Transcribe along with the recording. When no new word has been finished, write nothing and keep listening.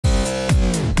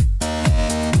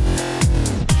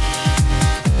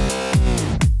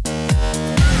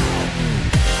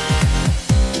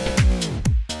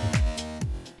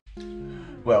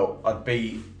I'd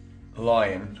be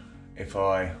lying if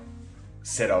I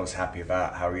said I was happy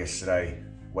about how yesterday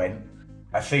went.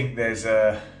 I think there's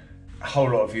a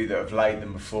whole lot of you that have laid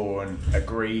them before and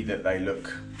agree that they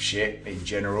look shit in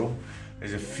general.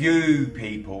 There's a few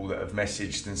people that have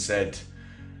messaged and said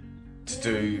to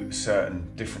do certain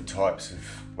different types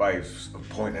of ways of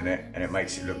pointing it and it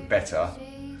makes it look better.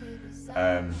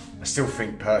 I still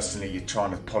think personally you're trying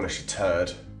to polish a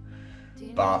turd,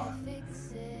 but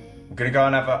I'm gonna go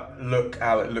and have a look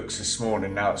how it looks this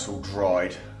morning now it's all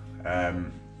dried.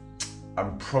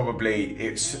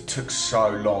 It took so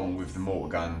long with the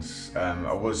mortar guns.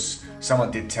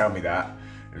 Someone did tell me that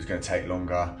it was going to take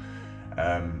longer,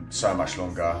 so much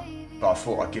longer, but I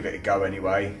thought I'd give it a go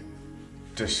anyway,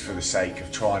 just for the sake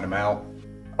of trying them out.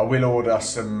 I will order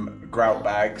some grout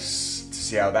bags to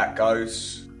see how that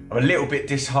goes. I'm a little bit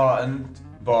disheartened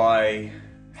by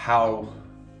how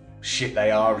shit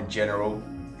they are in general.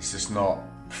 It's just not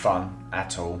fun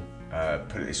at all.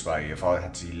 Put it this way, if I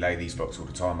had to lay these blocks all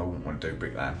the time, I wouldn't want to do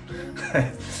bricklaying.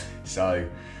 So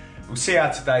we'll see how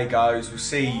today goes. We'll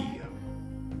see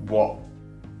what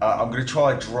I'm going to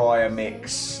try a drier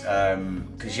mix,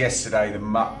 because yesterday the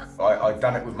muck, I'd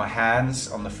done it with my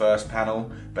hands on the first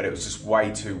panel, but it was just way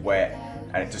too wet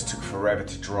and it just took forever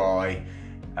to dry,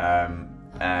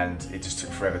 and it just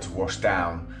took forever to wash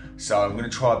down. So I'm going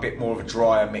to try a bit more of a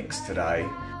drier mix today.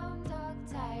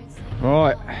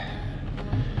 Right,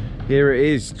 here it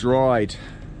is, dried.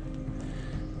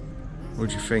 What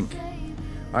do you think?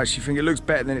 I actually think it looks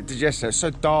better than it did yesterday. It was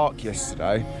so dark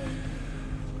yesterday.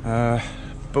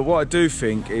 But what I do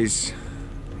think is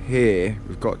here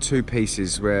we've got two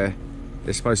pieces where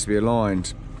they're supposed to be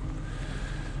aligned,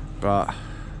 but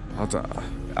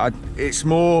it's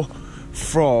more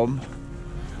from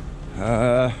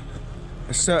a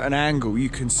certain angle. You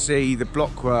can see the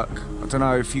blockwork. I don't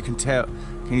know if you can tell.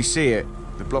 Can you see it?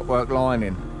 The blockwork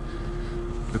lining,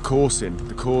 the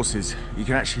courses. You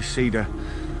can actually see the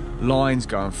lines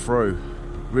going through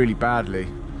really badly.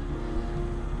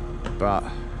 But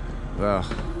well,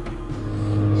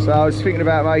 so I was thinking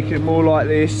about making it more like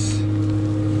this.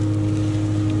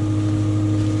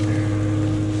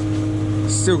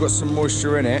 Still got some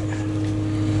moisture in it.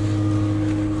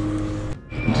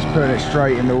 I'm just putting it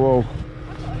straight in the wall.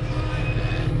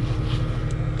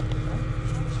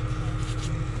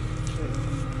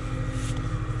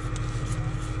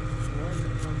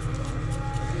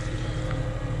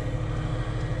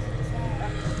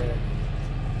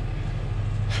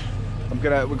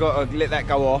 We've got to let that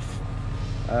go off,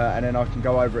 and then I can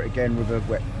go over it again with a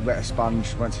wetter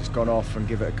sponge once it's gone off and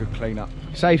give it a good clean up.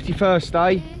 Safety first,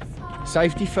 eh?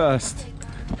 Safety first.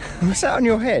 What's that on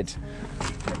your head?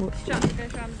 It's just that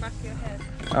goes around the back of your head.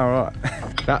 Alright.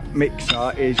 That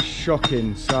mixer is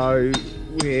shocking, so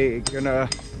we're gonna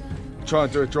try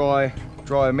and do a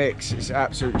drier mix. It's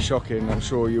absolutely shocking. I'm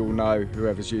sure you all know,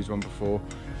 whoever's used one before.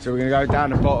 So we're gonna go down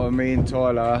the bottom, me and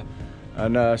Tyler,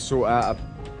 and sort out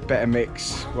a better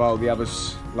mix while the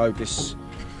others load this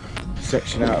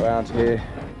section out around here.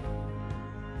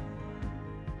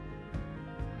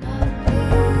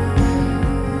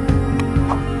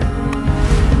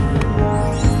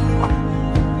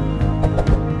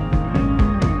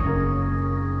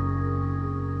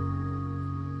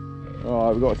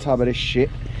 Alright, we've got a tub of this shit.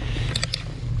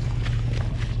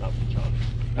 Lovely, Charlie.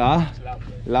 Ah?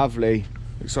 Lovely. Lovely.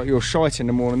 Looks like you're shite in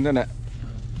the morning, doesn't it?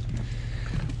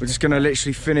 We're just going to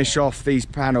literally finish off these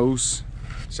panels.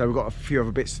 So we've got a few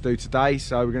other bits to do today,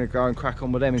 so we're going to go and crack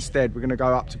on with them instead. We're going to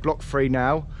go up to block 3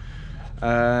 now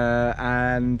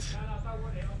and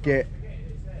get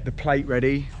the plate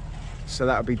ready. So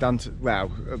that'll be done,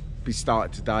 it'll be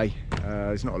started today.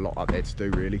 There's not a lot up there to do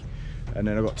really. And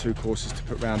then I've got 2 courses to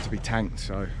put round to be tanked,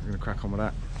 so we're going to crack on with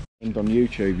that. On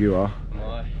YouTube you are.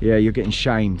 Why? Yeah, you're getting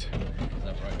shamed.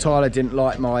 Right? Tyler didn't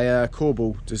like my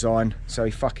corbel design, so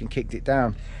he fucking kicked it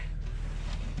down.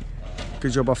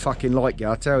 Good job I fucking like you,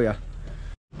 I tell you.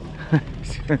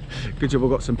 Good job I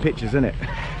got some pictures, innit?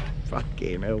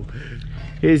 Fucking hell.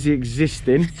 Here's the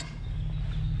existing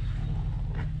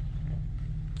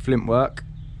Flint work.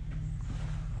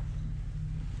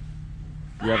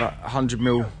 You have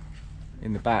 100mm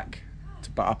in the back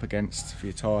to butt up against for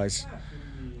your tyres.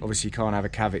 Obviously you can't have a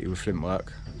cavity with Flint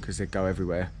work because they'd go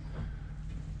everywhere.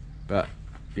 But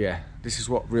yeah, this is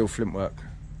what real Flint work.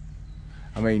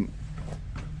 I mean,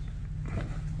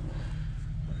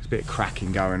 there's a bit of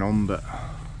cracking going on, but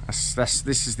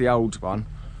this is the old one.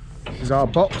 This is our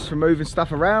box for moving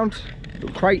stuff around.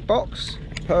 Little crate box,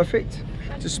 perfect.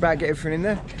 Just about get everything in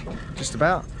there, just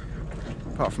about.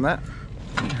 Apart from that,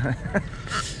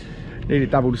 need it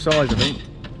double the size, I think.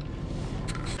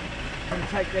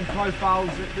 take them profiles,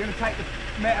 we're going to take the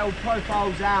metal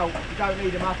profiles out. We don't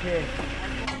need them up here.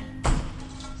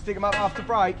 Stick them up after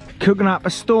break. Cooking up a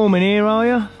storm in here, are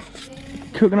you?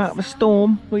 Cooking up a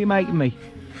storm? What are you making me?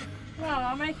 Well,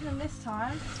 I'm making them this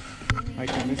time.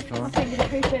 Making them this time? I think you'd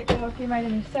appreciate it if you made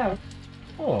them yourself.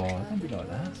 Oh, don't be like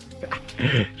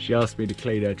that. She asked me to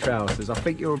clean her trousers. I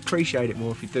think you'll appreciate it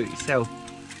more if you do it yourself.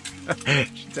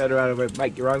 She turned around and went,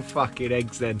 make your own fucking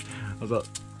eggs then. I was like,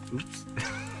 oops.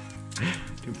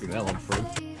 Didn't think that one through.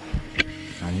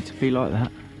 I need to be like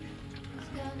that.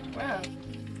 Well.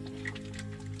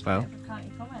 Well. Can't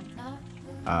you comment?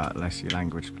 Less your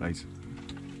language, please.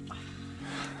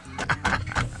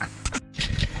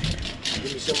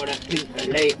 Give me some of that pink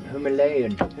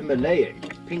Himalayan.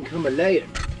 Pink Himalayan.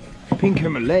 Pink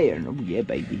Himalayan. Oh yeah,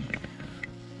 baby.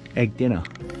 Egg dinner.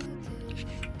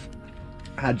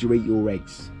 How do you eat your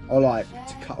eggs? I like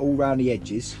to cut all round the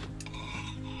edges.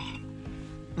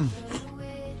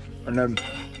 And then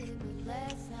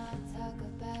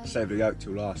save the yolk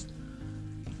till last.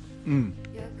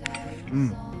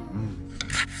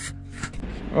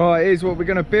 Alright, here's what we're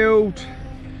going to build.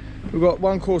 We've got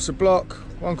one course of block,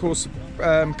 one course of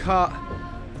cut,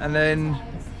 and then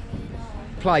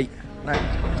plate. Now,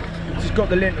 just got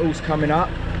the lintels coming up.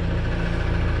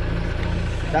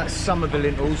 That's some of the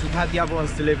lintels. We've had the other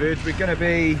ones delivered. We're going to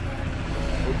be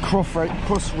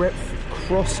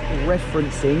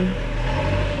cross-referencing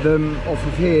them off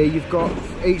of here. You've got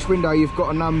each window. You've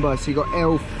got a number. So you've got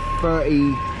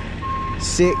L36,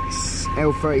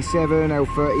 L37,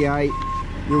 L38.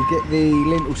 You'll get the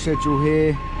lintel schedule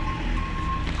here,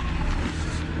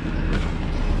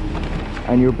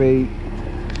 and you'll be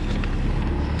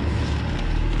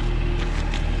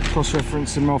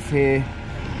cross-referencing them off here,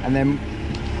 and then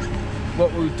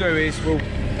what we'll do is we'll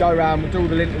go around, we'll do all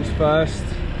the lintels first.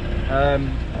 I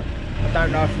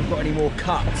don't know if we've got any more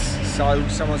cuts, so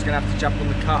someone's going to have to jump on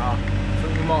the cutter. I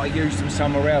think we might have used them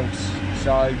somewhere else,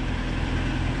 so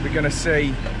we're going to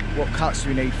see what cuts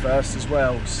we need first as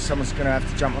well. So someone's going to have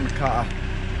to jump on the cutter.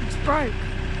 It's broke.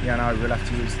 Yeah, no, we'll have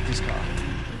to use this cutter.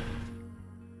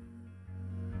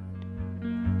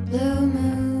 Blue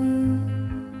moon,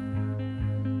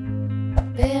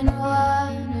 been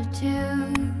one or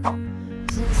two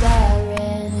since I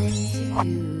ran into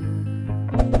you.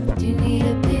 Do you need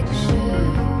a picture?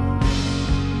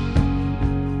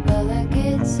 Well, I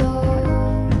get so.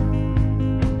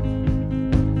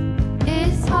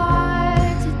 It's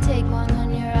hard to take one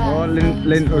on your own.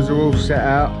 Lintels are all set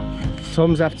out.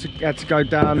 Tom's had to go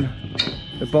down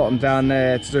the bottom down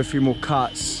there to do a few more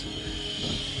cuts.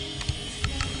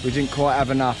 We didn't quite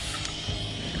have enough,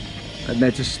 and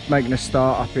they're just making a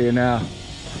start up here now.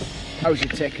 How's your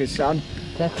Tekkas, son?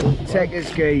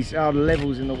 Tekkas geese. Oh, the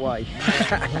level's in the way.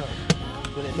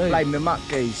 Blame the muck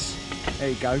geese. There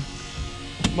you go.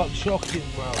 Muck shocking,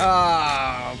 bro.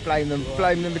 Ah, blame them.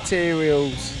 Blame the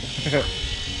materials. Look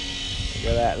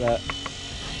at that, look.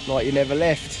 Like you never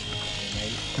left.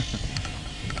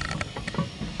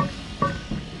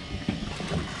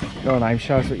 Go on, Aim,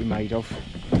 show us what you're made of.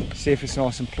 See if it's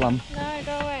nice and plumb. No,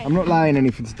 go away. I'm not laying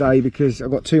anything today because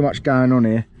I've got too much going on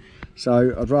here.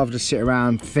 So I'd rather just sit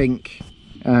around, think,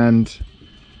 and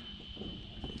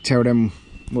tell them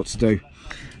what to do.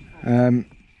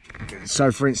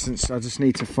 So for instance, I just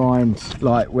need to find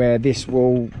like where this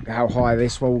wall, how high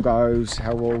this wall goes,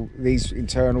 how well these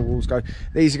internal walls go.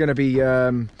 These are going to be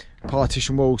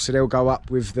partition walls, so they'll go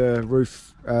up with the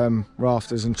roof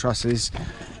rafters and trusses.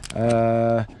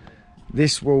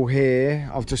 This wall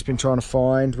here, I've just been trying to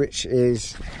find, which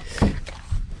is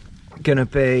going to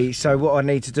be, so what I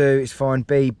need to do is find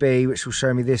BB, which will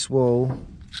show me this wall.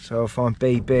 So I'll find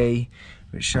BB,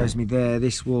 which shows me there.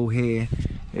 This wall here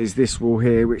is this wall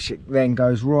here, which it then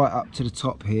goes right up to the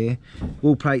top here.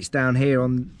 Wall plates down here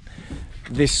on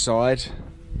this side,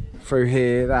 through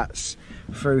here, that's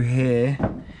through here.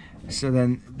 So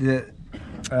then the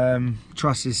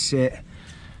trusses sit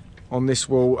on this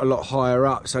wall a lot higher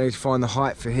up, so I need to find the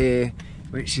height for here,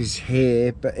 which is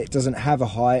here, but it doesn't have a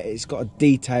height. It's got a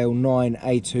detail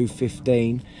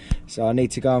 9A215, so I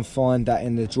need to go and find that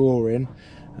in the drawing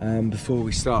before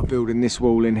we start building this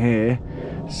wall in here.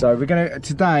 So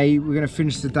today we're gonna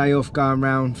finish the day off going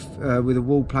around with the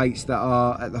wall plates that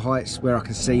are at the heights where I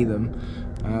can see them.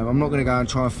 I'm not gonna go and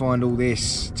try and find all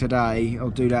this today. I'll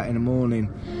do that in the morning.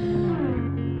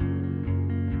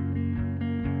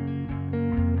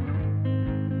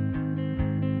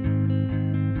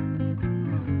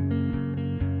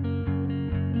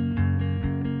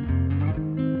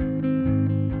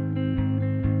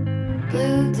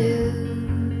 Blue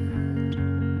dude,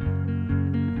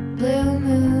 blue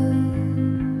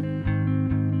moon,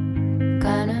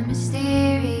 kinda mysterious.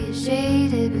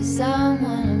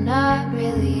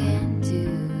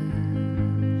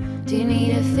 Do you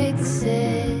need to fix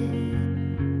it?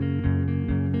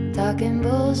 Talking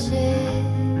bullshit.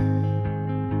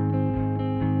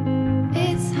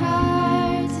 It's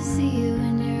hard to see you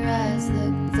when your eyes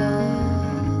look dull.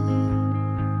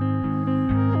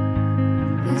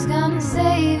 Who's gonna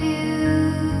save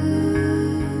you?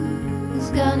 Who's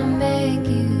gonna make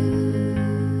you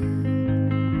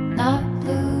not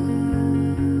blue?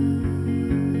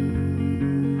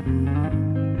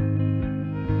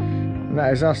 And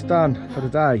that is us done for the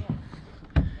day.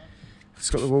 It's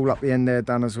got the wall up the end there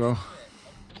done as well.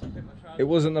 It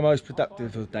wasn't the most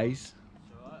productive of days,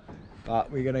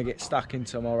 but we're going to get stuck in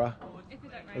tomorrow.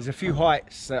 There's a few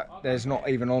heights that there's not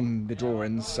even on the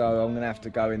drawings, so I'm going to have to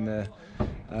go in there.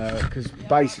 Because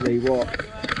basically what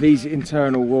these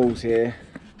internal walls here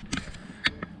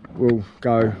will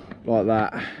go like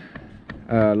that,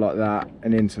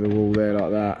 and into the wall there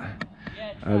like that.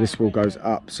 This wall goes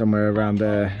up somewhere around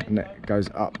there, and it goes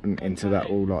up and into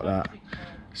that wall like that.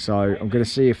 So I'm going to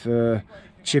see if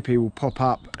Chippy will pop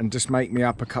up and just make me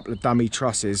up a couple of dummy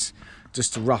trusses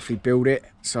just to roughly build it,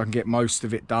 so I can get most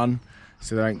of it done,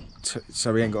 so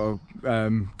we ain't got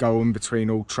to go in between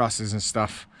all trusses and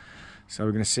stuff. So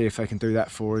we're going to see if they can do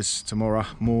that for us tomorrow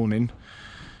morning.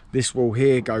 This wall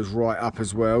here goes right up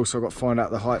as well, so I've got to find out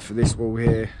the height for this wall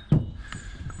here.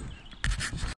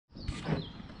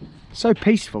 So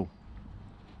peaceful.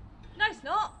 No, it's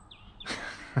not.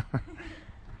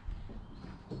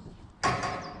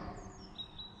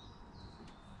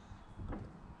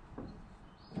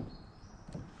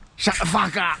 Shut the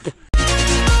fuck up!